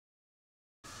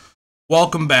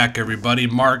Welcome back everybody,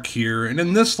 Mark here, and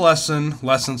in this lesson,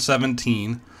 lesson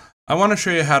 17, I want to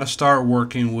show you how to start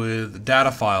working with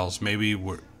data files. Maybe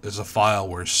it's a file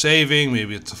we're saving,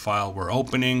 maybe it's a file we're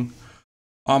opening.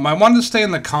 I wanted to stay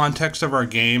in the context of our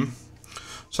game,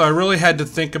 so I really had to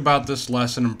think about this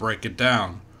lesson and break it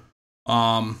down.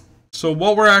 So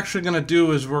what we're actually going to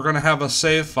do is we're going to have a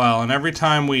save file, and every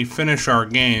time we finish our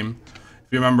game, if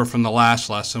you remember from the last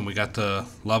lesson, we got to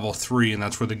level 3 and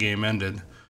that's where the game ended.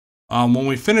 When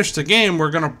we finish the game,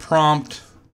 we're going to prompt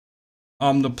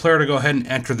the player to go ahead and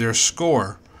enter their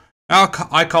score. Now,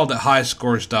 I called it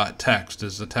highscores.txt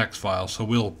is the text file, so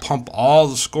we'll pump all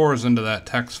the scores into that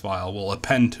text file. We'll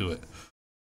append to it.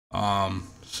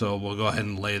 So we'll go ahead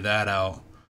and lay that out.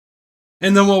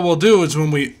 And then what we'll do is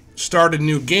when we start a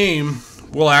new game,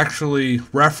 we'll actually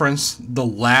reference the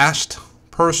last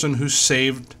person who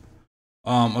saved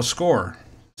a score.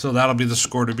 So that'll be the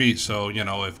score to beat. So, you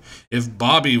know, if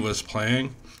Bobby was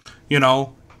playing, you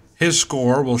know, his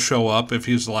score will show up if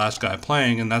he's the last guy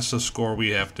playing, and that's the score we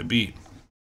have to beat.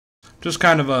 Just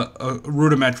kind of a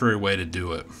rudimentary way to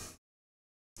do it.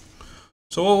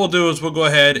 So what we'll do is we'll go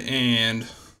ahead and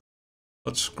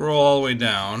let's scroll all the way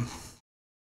down.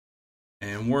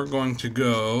 And we're going to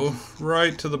go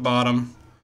right to the bottom.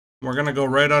 We're going to go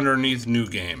right underneath New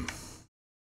Game.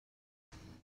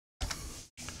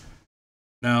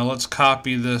 Now let's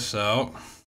copy this out.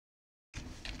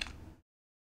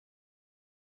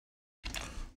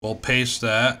 We'll paste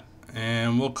that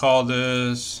and we'll call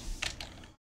this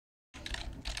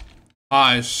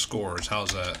high scores.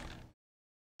 How's that?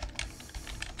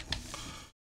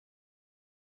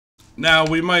 Now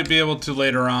we might be able to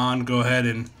later on go ahead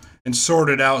and sort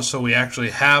it out so we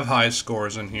actually have high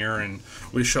scores in here and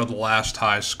we show the last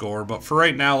high score. But for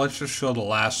right now, let's just show the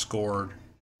last score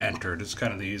entered. It's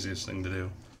kind of the easiest thing to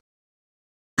do.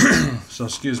 So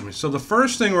excuse me. So the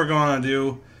first thing we're going to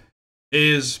do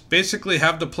is basically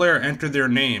have the player enter their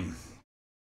name.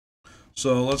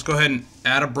 So let's go ahead and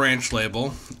add a branch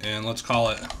label and let's call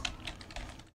it,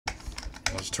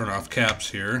 let's turn off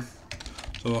caps here.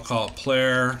 So we'll call it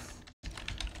player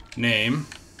name.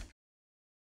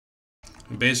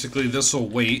 And basically this will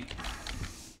wait.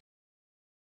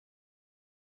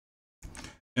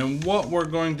 And what we're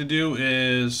going to do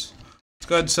is, let's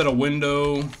go ahead and set a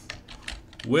window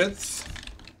width,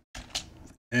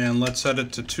 and let's set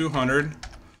it to 200, and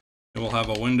we'll have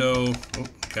a window,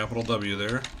 capital W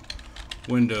there,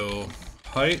 window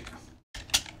height,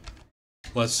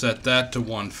 let's set that to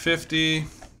 150,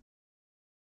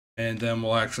 and then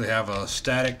we'll actually have a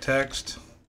static text.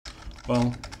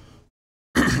 Well,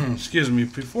 excuse me,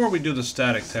 before we do the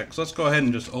static text, let's go ahead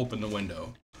and just open the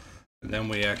window. And then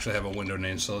we actually have a window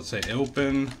name. So let's say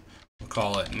open, we'll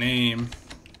call it name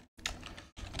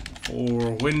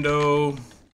for window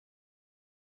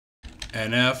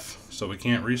NF, so we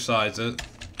can't resize it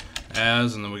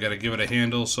as, and then we got to give it a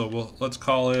handle. So let's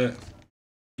call it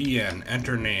EN,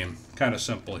 enter name. Kind of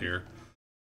simple here.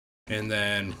 And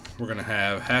then we're going to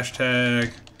have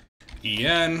hashtag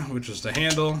EN, which is the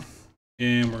handle,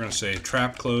 and we're going to say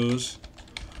trap close.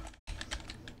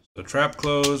 So trap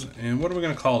close, and what are we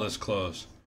going to call this close?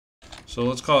 So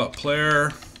let's call it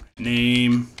player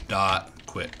name dot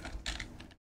quit.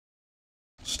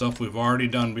 Stuff we've already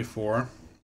done before.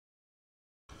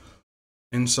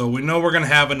 And so we know we're going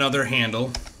to have another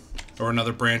handle, or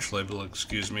another branch label,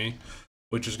 excuse me,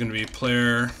 which is going to be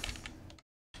player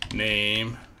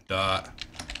name dot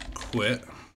quit.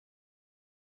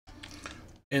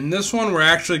 In this one, we're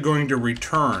actually going to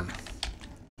return.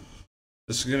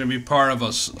 This is going to be part of a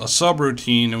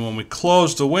subroutine, and when we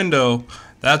close the window,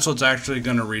 that's what's actually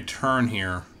going to return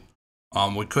here.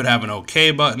 We could have an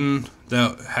OK button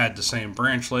that had the same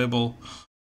branch label,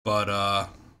 but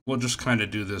we'll just kind of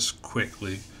do this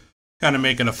quickly. Kind of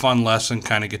make it a fun lesson,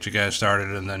 kind of get you guys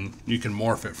started, and then you can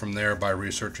morph it from there by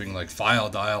researching like file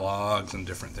dialogues and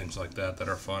different things like that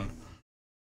are fun.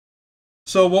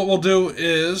 So what we'll do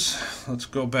is, let's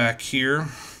go back here.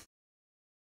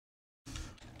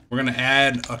 We're going to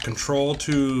add a control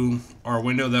to our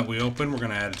window that we open. We're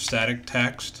going to add static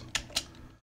text.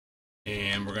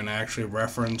 And we're going to actually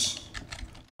reference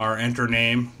our enter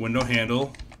name window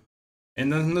handle.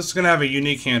 And then this is going to have a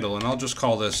unique handle, and I'll just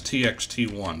call this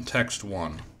txt1,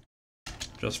 text1,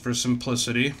 just for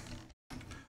simplicity.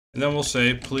 And then we'll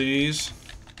say, please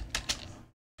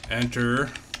enter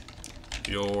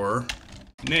your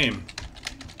name.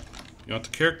 You want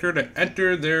the character to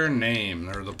enter their name,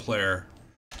 or the player.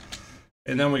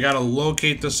 And then we got to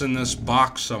locate this in this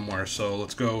box somewhere. So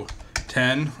let's go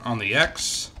 10 on the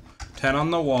X, 10 on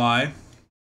the Y.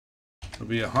 It'll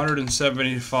be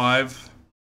 175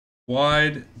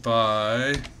 wide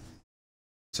by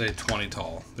say 20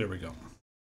 tall. There we go.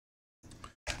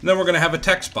 And then we're going to have a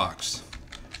text box.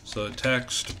 So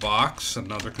text box,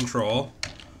 another control.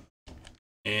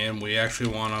 And we actually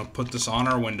want to put this on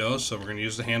our window. So we're going to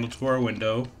use the handle to our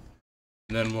window.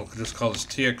 And then we'll just call this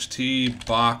txt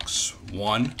box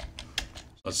 1. So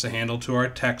that's the handle to our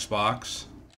text box.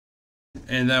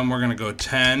 And then we're going to go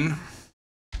 10.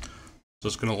 So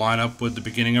it's going to line up with the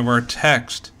beginning of our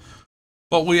text.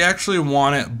 But we actually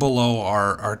want it below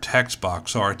our text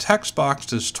box. So our text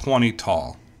box is 20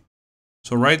 tall.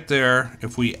 So right there,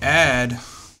 if we add,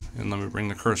 and let me bring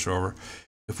the cursor over,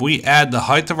 if we add the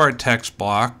height of our text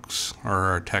box, or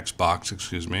our text box,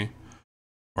 excuse me,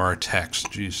 or our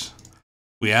text, geez.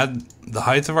 We add the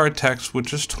height of our text,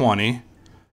 which is 20,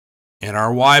 and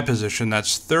our Y position,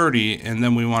 that's 30, and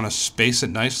then we want to space it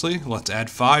nicely. Let's add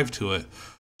 5 to it.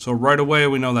 So right away,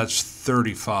 we know that's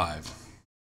 35.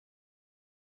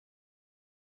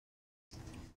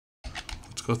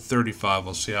 Let's go 35.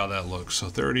 We'll see how that looks. So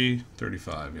 30,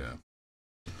 35, yeah.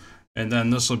 And then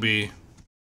this will be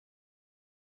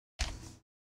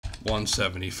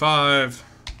 175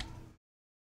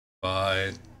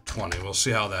 by 20. We'll see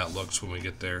how that looks when we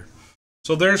get there.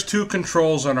 So there's two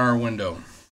controls on our window.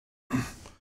 So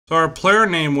our player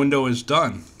name window is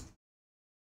done.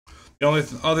 The only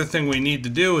other thing we need to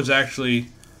do is actually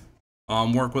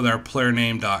work with our player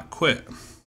name.quit.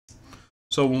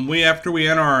 So after we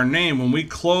enter our name, when we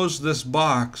close this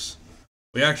box,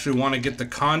 we actually want to get the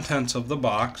contents of the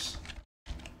box.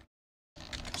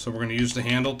 So we're going to use the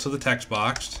handle to the text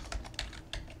box.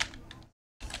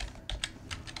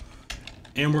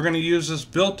 And we're going to use this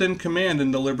built-in command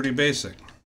into Liberty Basic,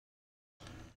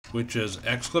 which is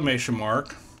exclamation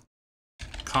mark,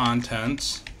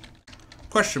 contents,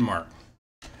 question mark.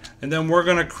 And then we're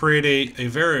going to create a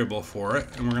variable for it,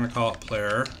 and we're going to call it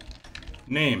player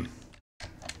name.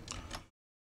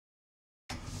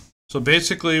 So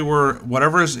basically,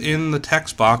 whatever is in the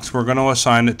text box, we're going to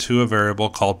assign it to a variable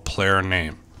called player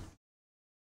name.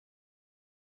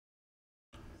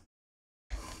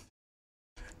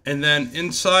 And then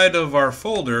inside of our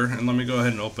folder, and let me go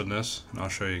ahead and open this, and I'll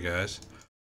show you guys.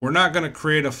 We're not going to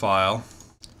create a file.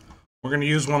 We're going to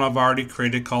use one I've already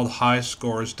created called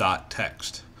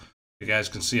highscores.txt. You guys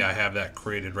can see I have that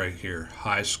created right here,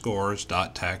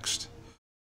 highscores.txt.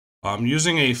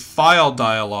 Using a file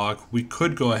dialog, we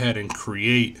could go ahead and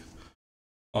create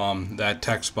that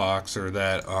text box or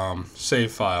that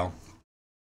save file.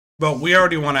 But we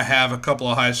already want to have a couple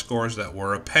of high scores that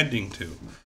we're appending to.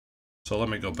 So let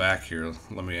me go back here.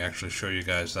 Let me actually show you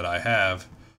guys that I have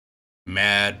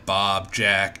Mad, Bob,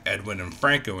 Jack, Edwin, and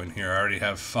Franco in here. I already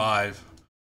have 5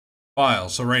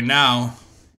 files. So right now,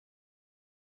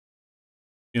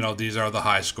 you know, these are the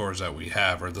high scores that we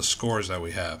have, or the scores that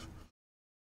we have.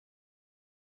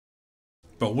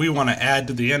 But we want to add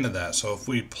to the end of that. So if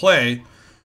we play,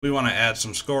 we want to add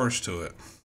some scores to it.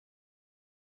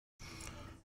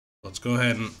 Let's go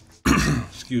ahead and,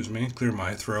 excuse me, clear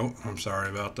my throat. I'm sorry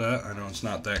about that. I know it's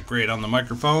not that great on the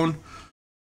microphone.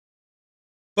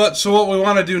 But so what we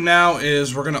want to do now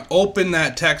is we're going to open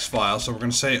that text file. So we're going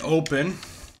to say open,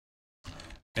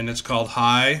 and it's called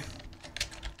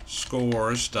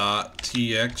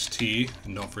highscores.txt.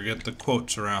 And don't forget the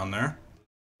quotes around there,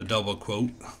 the double quote.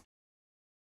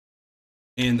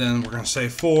 And then we're going to say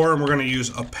for, and we're going to use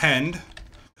append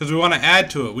because we want to add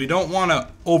to it. We don't want to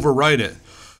overwrite it.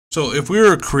 So if we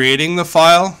were creating the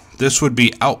file, this would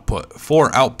be output,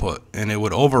 for output, and it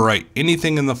would overwrite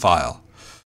anything in the file.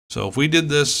 So if we did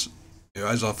this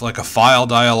as like a file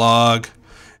dialog,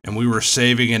 and we were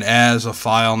saving it as a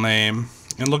file name,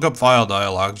 and look up file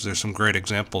dialogs, there's some great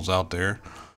examples out there.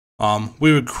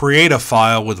 We would create a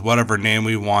file with whatever name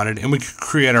we wanted, and we could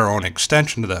create our own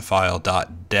extension to that file,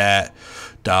 .dat,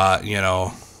 you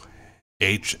know,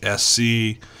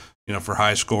 HSC, you know, for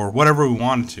high score, whatever we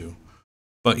wanted to.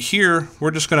 But here, we're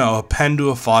just going to append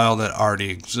to a file that already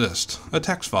exists, a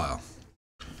text file.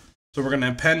 So we're going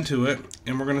to append to it,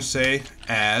 and we're going to say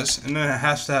as, and then it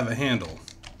has to have a handle.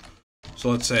 So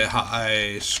let's say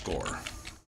high score.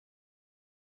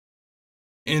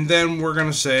 And then we're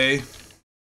going to say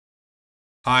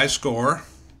high score.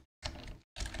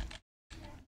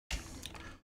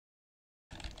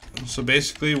 So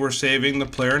basically we're saving the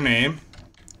player name,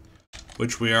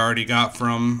 which we already got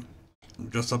from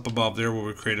just up above there where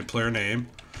we created player name.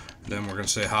 Then we're going to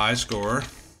say high score.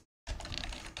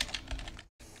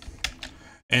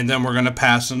 And then we're going to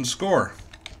pass in score.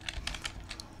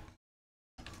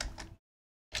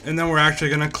 And then we're actually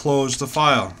going to close the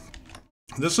file.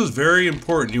 This is very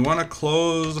important. You want to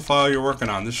close the file you're working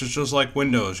on. This is just like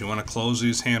Windows. You want to close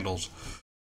these handles.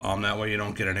 That way you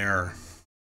don't get an error.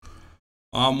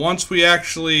 Once we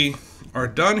actually are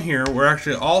done here, we're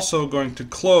actually also going to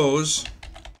close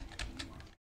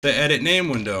the edit name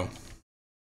window.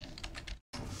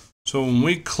 So when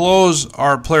we close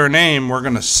our player name, we're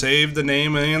going to save the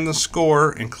name and the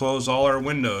score and close all our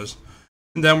windows.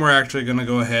 And then we're actually going to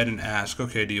go ahead and ask,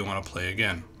 okay, do you want to play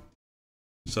again?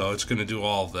 So it's going to do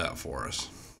all of that for us.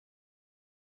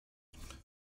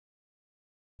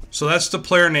 So that's the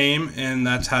player name, and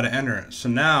that's how to enter it. So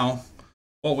now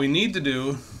what we need to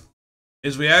do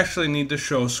is we actually need to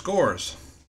show scores.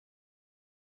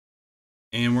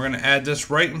 And we're going to add this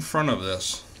right in front of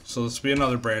this. So this will be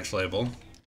another branch label.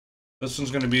 This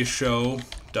one's going to be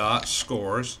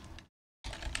show.scores.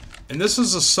 And this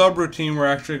is a subroutine we're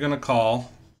actually going to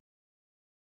call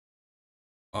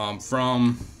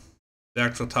from the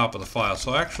actual top of the file.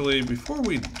 So actually, before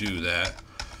we do that,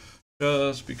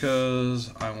 just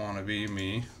because I want to be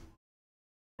me,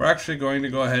 we're actually going to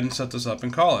go ahead and set this up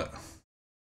and call it.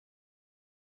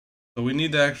 So we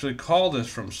need to actually call this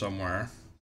from somewhere.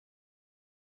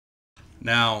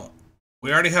 Now,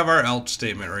 we already have our else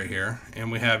statement right here,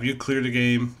 and we have you clear the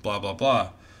game, blah, blah, blah.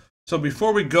 So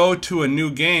before we go to a new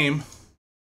game,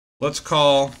 let's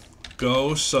call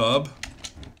go sub,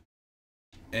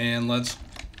 and let's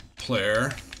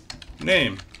player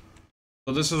name.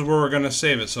 So this is where we're going to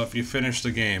save it. So if you finish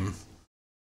the game,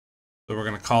 so we're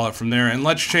going to call it from there. And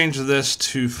let's change this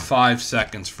to 5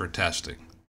 seconds for testing.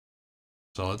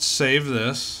 So let's save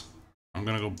this. I'm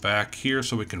going to go back here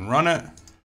so we can run it.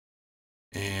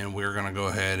 And we're going to go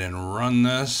ahead and run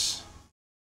this.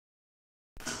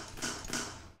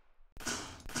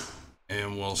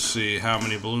 And we'll see how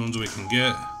many balloons we can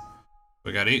get.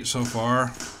 We got 8 so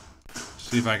far.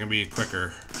 See if I can be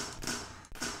quicker.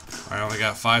 I only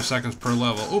got 5 seconds per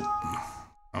level. Oop,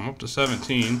 I'm up to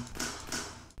 17.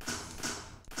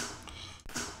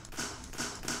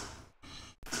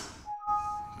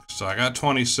 So I got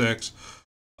 26.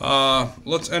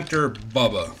 Let's enter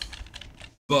Bubba.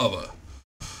 Bubba.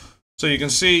 So you can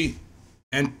see,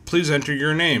 and please enter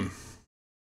your name.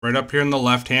 Right up here in the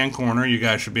left-hand corner, you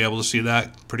guys should be able to see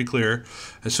that pretty clear.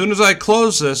 As soon as I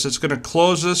close this, it's going to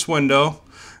close this window.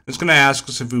 It's going to ask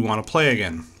us if we want to play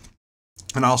again.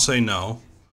 And I'll say no.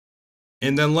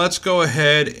 And then let's go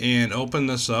ahead and open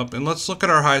this up, and let's look at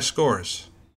our high scores.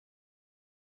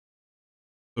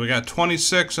 So we got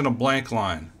 26 and a blank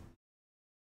line.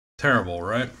 Terrible,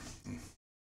 right?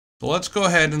 So let's go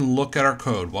ahead and look at our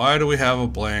code. Why do we have a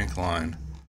blank line?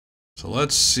 So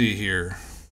let's see here.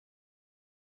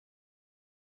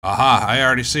 Aha, I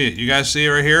already see it. You guys see it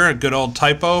right here? A good old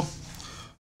typo.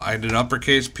 I did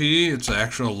uppercase P. It's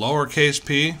actual lowercase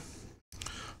p.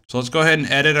 So let's go ahead and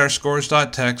edit our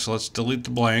scores.txt. Let's delete the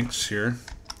blanks here.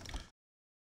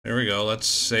 There we go. Let's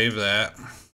save that.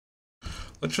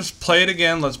 Let's just play it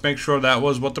again. Let's make sure that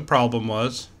was what the problem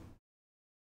was.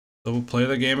 So we'll play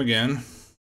the game again.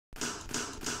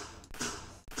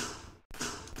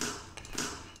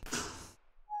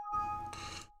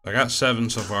 I got 7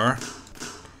 so far.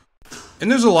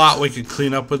 And there's a lot we could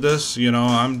clean up with this. You know,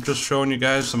 I'm just showing you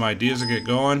guys some ideas to get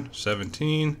going.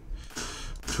 17.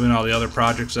 Between all the other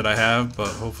projects that I have, but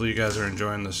hopefully you guys are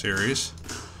enjoying the series.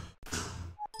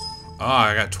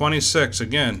 I got 26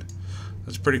 again.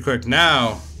 That's pretty quick.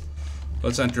 Now,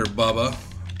 let's enter Bubba.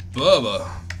 Bubba.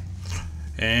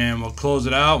 And we'll close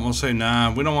it out. We'll say,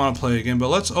 nah, we don't want to play again, but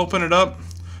let's open it up.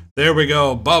 There we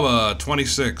go. Bubba,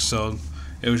 26. So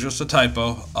it was just a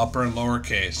typo, upper and lower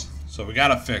case. So we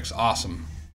got it fixed. Awesome.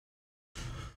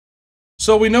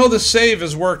 So we know the save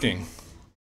is working.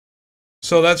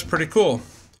 So that's pretty cool.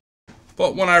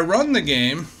 But when I run the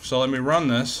game, so let me run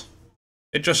this,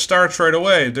 it just starts right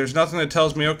away. There's nothing that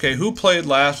tells me, okay, who played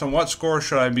last and what score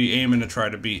should I be aiming to try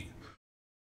to beat.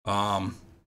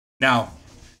 Now,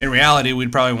 in reality,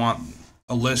 we'd probably want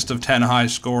a list of 10 high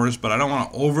scores, but I don't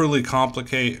want to overly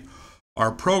complicate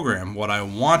our program. What I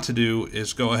want to do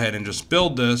is go ahead and just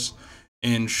build this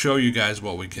and show you guys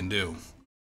what we can do.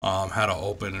 How to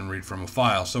open and read from a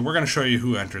file. So we're going to show you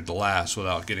who entered the last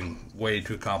without getting way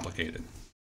too complicated.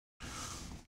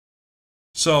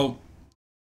 So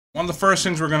one of the first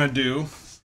things we're going to do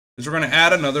is we're going to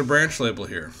add another branch label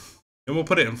here. And we'll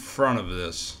put it in front of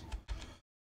this.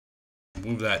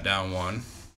 Move that down 1.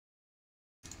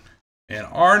 And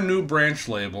our new branch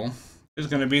label is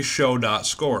going to be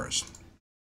show.scores.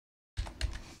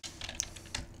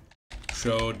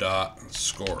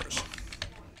 Show.scores.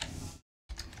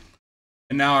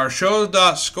 And now our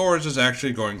show.scores is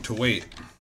actually going to wait.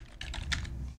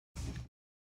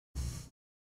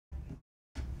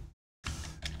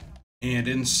 And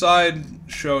inside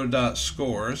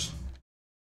show.scores,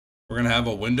 we're going to have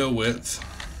a window width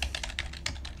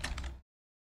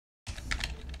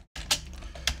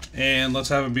And let's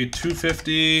have it be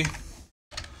 250.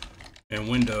 And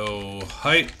window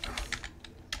height.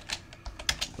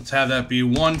 Let's have that be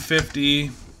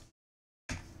 150.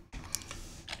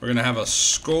 We're going to have a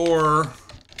score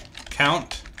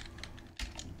count.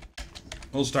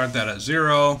 We'll start that at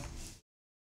 0.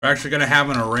 We're actually going to have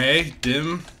an array,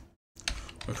 dim.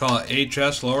 We'll call it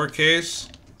HS lowercase.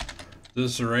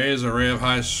 This array is an array of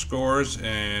high scores,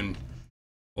 and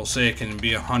we'll say it can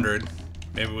be 100.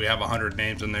 Maybe we have 100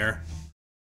 names in there.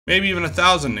 Maybe even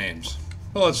 1,000 names.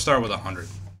 Well, let's start with 100.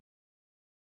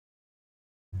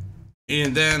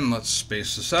 And then let's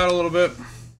space this out a little bit.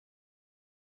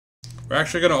 We're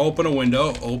actually going to open a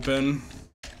window, open,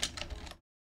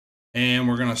 and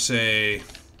we're going to say,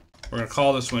 we're going to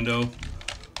call this window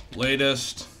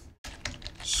latest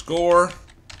score.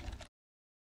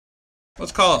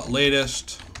 Let's call it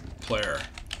latest player.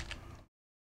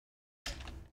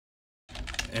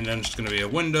 And then it's going to be a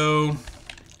window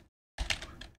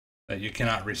that you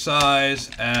cannot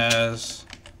resize as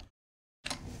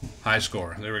high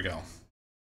score. There we go.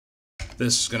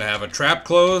 This is going to have a trap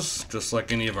close, just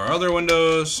like any of our other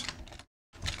windows.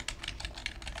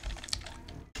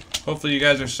 Hopefully you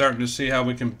guys are starting to see how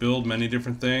we can build many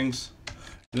different things.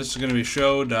 This is going to be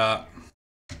show dot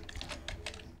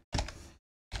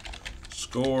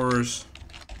scores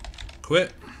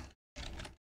quit.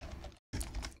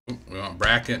 We want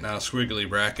bracket, not a squiggly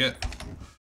bracket.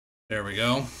 There we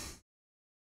go.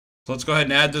 So let's go ahead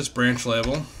and add this branch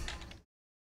label.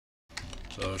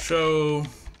 So show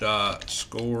dot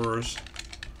scores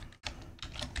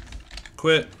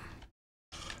quit.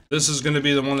 This is going to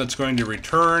be the one that's going to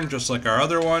return, just like our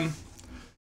other one.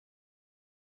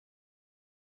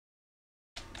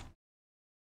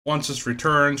 Once this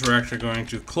returns, we're actually going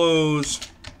to close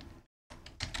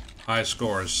high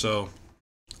scores. So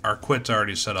our quit's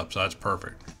already set up, so that's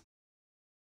perfect.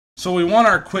 So we want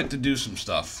our quit to do some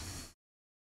stuff.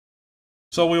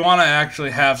 So we want to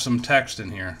actually have some text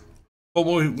in here. But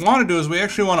what we want to do is we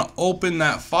actually want to open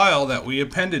that file that we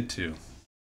appended to.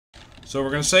 So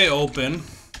we're going to say open,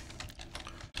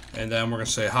 and then we're going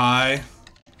to say hi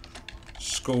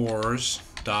scores.txt.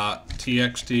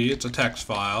 It's a text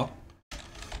file.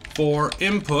 For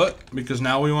input, because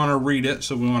now we want to read it,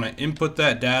 so we want to input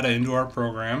that data into our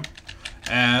program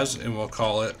as, and we'll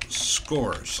call it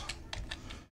scores.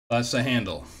 That's the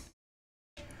handle.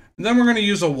 And then we're going to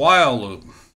use a while loop.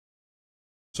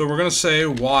 So we're going to say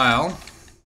while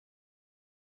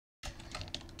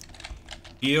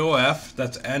EOF,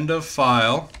 that's end of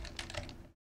file,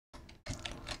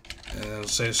 and it'll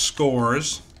say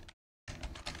scores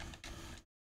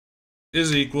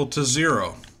is equal to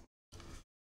 0.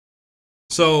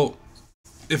 So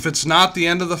if it's not the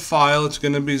end of the file, it's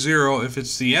going to be 0. If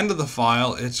it's the end of the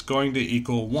file, it's going to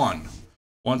equal 1.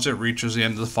 Once it reaches the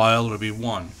end of the file, it'll be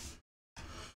 1.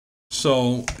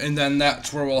 So, and then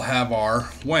that's where we'll have our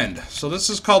wend. So this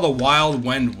is called a while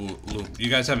wend loop. You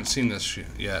guys haven't seen this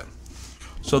yet.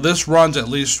 So this runs at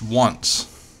least once.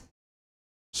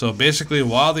 So basically,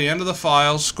 while the end of the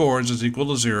file scores is equal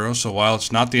to 0, so while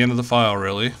it's not the end of the file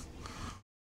really,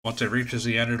 once it reaches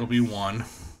the end, it'll be 1.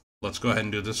 Let's go ahead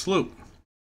and do this loop.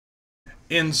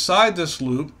 Inside this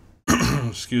loop,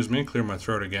 excuse me, clear my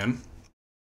throat again,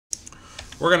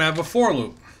 we're going to have a for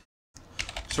loop.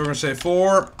 So we're going to say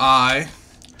for I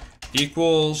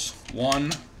equals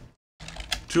 1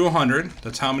 to 100.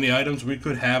 That's how many items we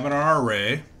could have in our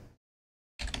array.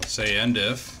 Let's say end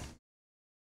if.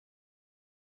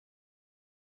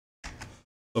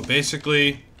 So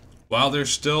basically, while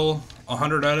there's still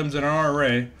 100 items in our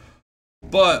array,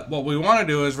 but what we want to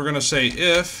do is we're going to say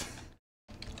if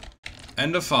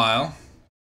end of file.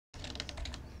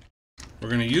 We're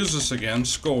going to use this again,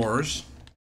 scores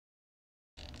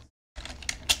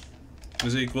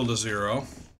is equal to 0.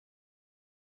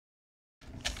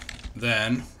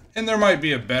 Then, and there might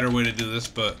be a better way to do this,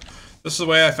 but this is the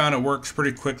way I found it works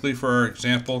pretty quickly for our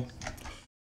example.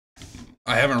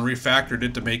 I haven't refactored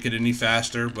it to make it any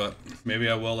faster, but maybe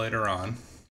I will later on.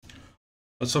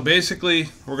 But so basically,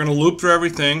 we're going to loop through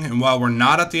everything, and while we're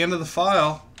not at the end of the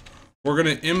file, we're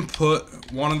going to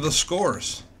input one of the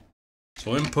scores.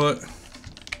 So input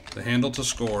the handle to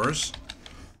scores,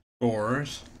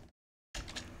 scores,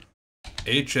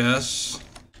 HS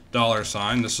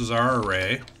 $, this is our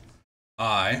array,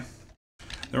 I.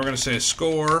 Then we're going to say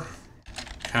score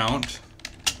count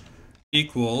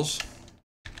equals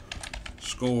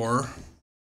score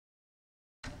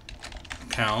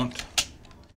count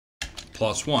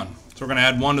plus 1. So we're going to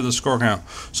add 1 to the score count.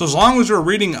 So as long as we're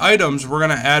reading items, we're going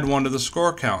to add 1 to the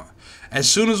score count. As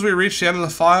soon as we reach the end of the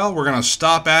file, we're going to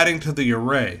stop adding to the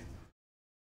array.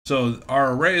 So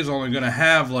our array is only going to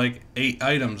have like 8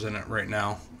 items in it right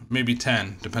now. Maybe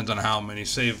 10, depends on how many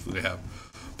saves we have.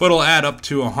 But it'll add up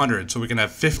to 100, so we can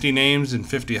have 50 names and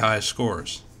 50 high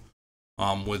scores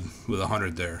with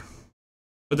 100 there.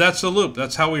 But that's the loop.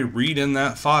 That's how we read in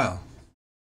that file.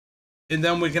 And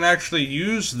then we can actually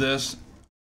use this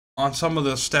on some of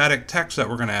the static text that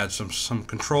we're going to add some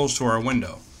controls to our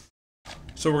window.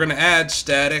 So we're going to add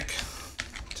static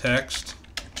text,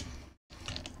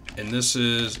 and this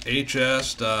is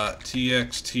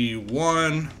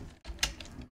hs.txt1,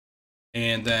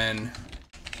 and then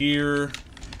here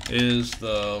is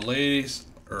the latest,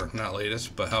 or not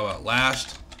latest, but how about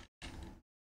last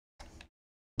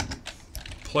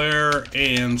player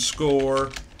and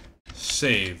score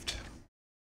saved.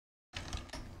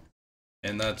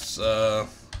 And that's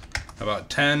about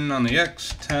 10 on the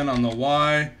X, 10 on the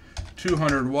Y,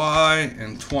 200Y,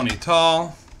 and 20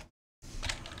 tall.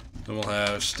 Then we'll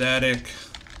have static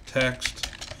text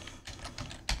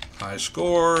high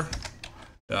score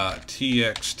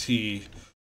 .txt2.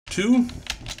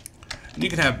 And you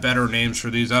can have better names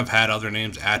for these. I've had other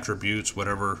names, attributes,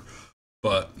 whatever,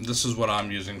 but this is what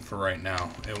I'm using for right now.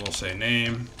 And we'll say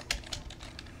name.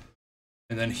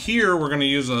 And then here we're going to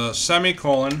use a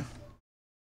semicolon,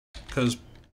 because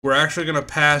we're actually going to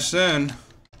pass in,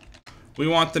 we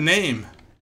want the name.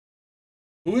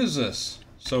 Who is this?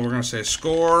 So we're going to say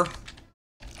score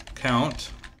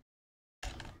count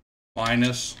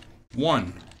minus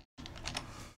 1.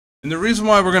 And the reason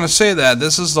why we're going to say that,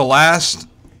 this is the last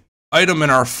item in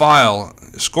our file,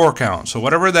 score count. So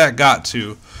whatever that got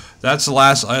to, that's the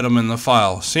last item in the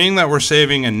file. Seeing that we're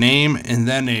saving a name and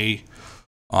then a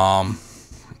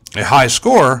high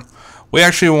score, we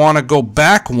actually want to go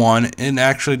back one and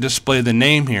actually display the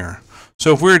name here.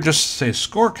 So if we were just to say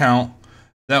score count,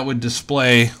 that would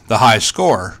display the high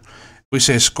score. If we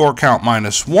say score count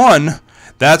minus 1,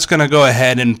 that's going to go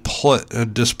ahead and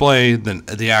display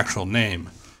the actual name.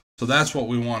 So that's what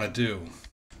we want to do.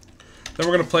 Then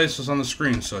we're going to place this on the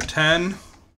screen. So 10,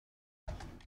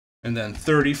 and then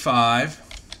 35,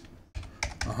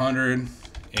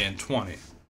 120.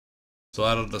 So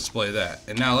that'll display that.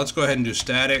 And now let's go ahead and do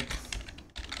static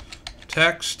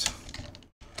text,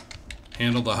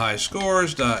 handle the high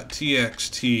scores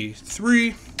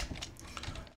 .txt3,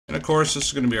 and of course this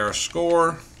is going to be our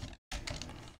score.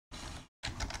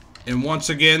 And once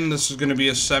again, this is going to be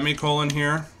a semicolon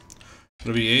here.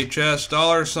 It'll be HS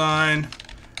 $,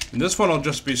 and this one will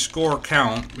just be score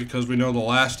count, because we know the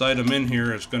last item in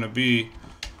here is going to be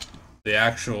the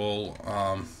actual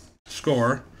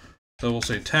score. So we'll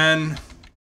say 10,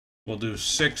 we'll do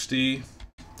 60,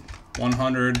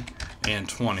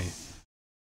 120.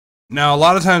 Now a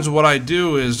lot of times what I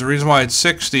do is, the reason why it's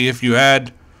 60, if you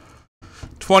add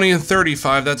 20 and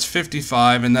 35, that's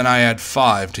 55, and then I add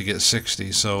 5 to get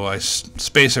 60, so I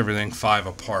space everything 5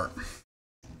 apart.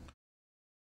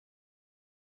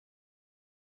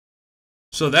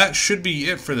 So that should be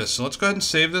it for this. So let's go ahead and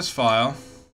save this file.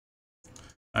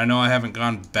 I know I haven't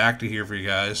gone back to here for you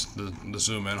guys, the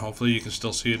zoom in. Hopefully you can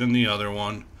still see it in the other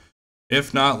one.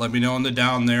 If not, let me know in the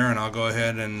down there, and I'll go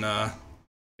ahead and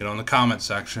in the comment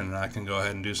section, and I can go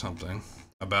ahead and do something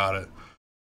about it.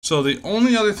 So the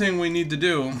only other thing we need to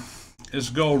do is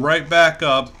go right back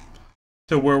up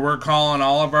to where we're calling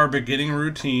all of our beginning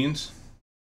routines.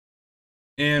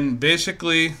 And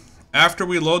basically, after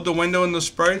we load the window and the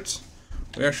sprites,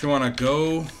 we actually want to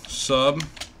go sub,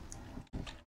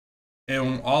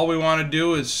 and all we want to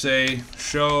do is say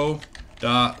show.scores.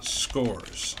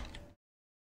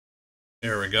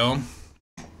 There we go.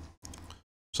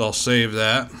 So I'll save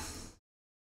that.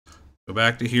 Go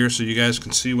back to here so you guys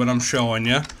can see what I'm showing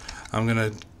you. I'm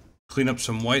going to clean up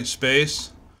some white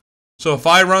space. So if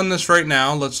I run this right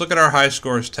now, let's look at our high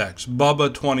scores text.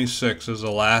 Bubba 26 is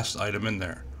the last item in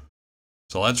there.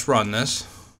 So let's run this.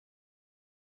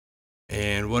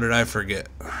 And what did I forget?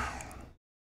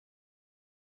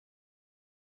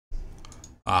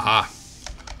 Aha.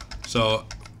 So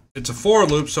it's a for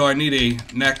loop, so I need a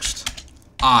next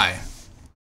I.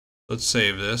 Let's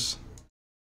save this.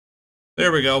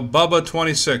 There we go, Bubba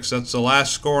 26. That's the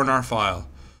last score in our file.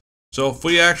 So if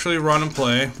we actually run and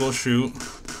play, we'll shoot.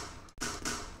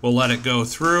 We'll let it go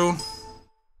through.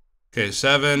 Okay,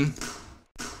 7,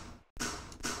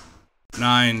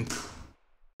 9.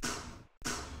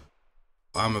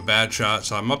 I'm a bad shot,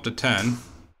 so I'm up to 10.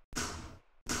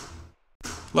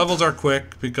 Levels are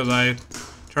quick because I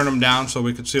turned them down so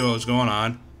we could see what was going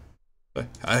on.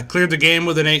 I cleared the game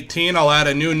with an 18. I'll add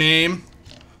a new name.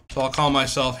 So I'll call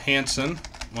myself Hanson,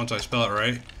 once I spell it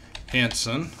right.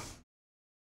 Hanson.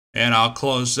 And I'll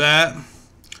close that.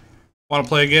 Want to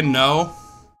play again? No.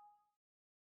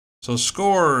 So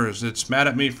scores, it's mad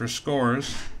at me for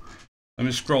scores. Let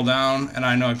me scroll down, and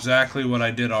I know exactly what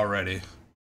I did already.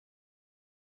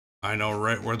 I know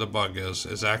right where the bug is.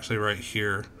 It's actually right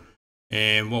here.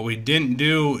 And what we didn't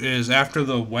do is after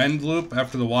the when loop,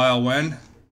 after the while when,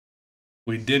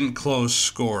 we didn't close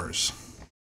scores.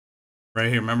 Right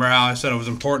here, remember how I said it was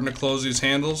important to close these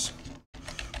handles?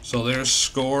 So there's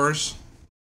scores.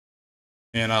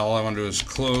 And all I want to do is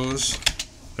close.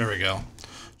 There we go.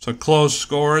 So close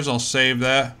scores, I'll save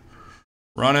that.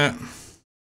 Run it.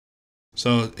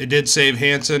 So it did save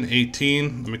Hansen,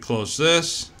 18. Let me close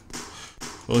this.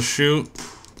 We'll shoot.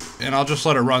 And I'll just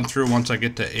let it run through once I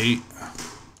get to 8.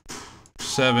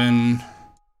 7,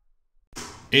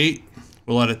 8.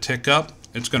 We'll let it tick up.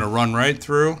 It's going to run right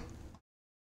through.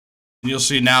 You'll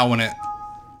see now when it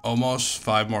almost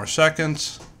 5 more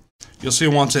seconds. You'll see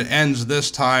once it ends this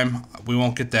time, we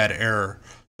won't get that error.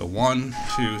 So 1,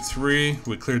 2, 3,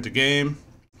 we cleared the game.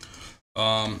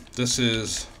 This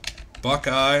is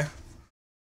Buckeye.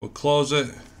 We'll close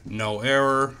it. No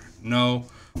error. No.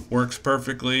 Works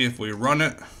perfectly if we run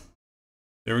it.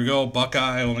 There we go.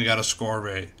 Buckeye only got a score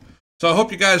of 8. So I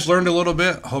hope you guys learned a little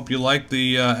bit. I hope you liked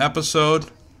the episode.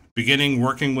 Beginning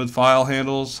working with file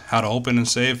handles, how to open and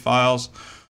save files.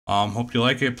 Hope you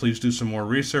like it. Please do some more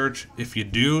research. If you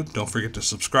do, don't forget to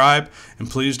subscribe. And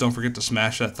please don't forget to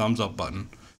smash that thumbs up button.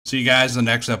 See you guys in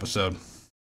the next episode.